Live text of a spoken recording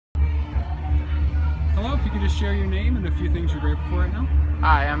you could just share your name and a few things you're grateful for right now.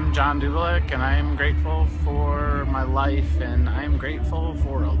 Hi, I'm John Dubalik, and I am grateful for my life, and I am grateful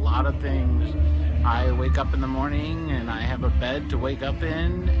for a lot of things. I wake up in the morning, and I have a bed to wake up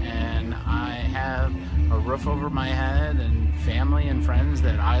in, and I have a roof over my head, and family and friends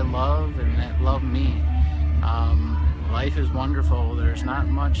that I love and that love me. Life is wonderful. There's not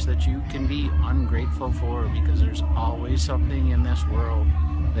much that you can be ungrateful for, because there's always something in this world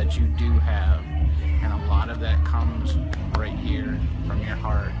that you do have, and a lot of that comes right here from your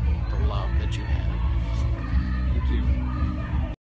heart, the love that you have. Thank you.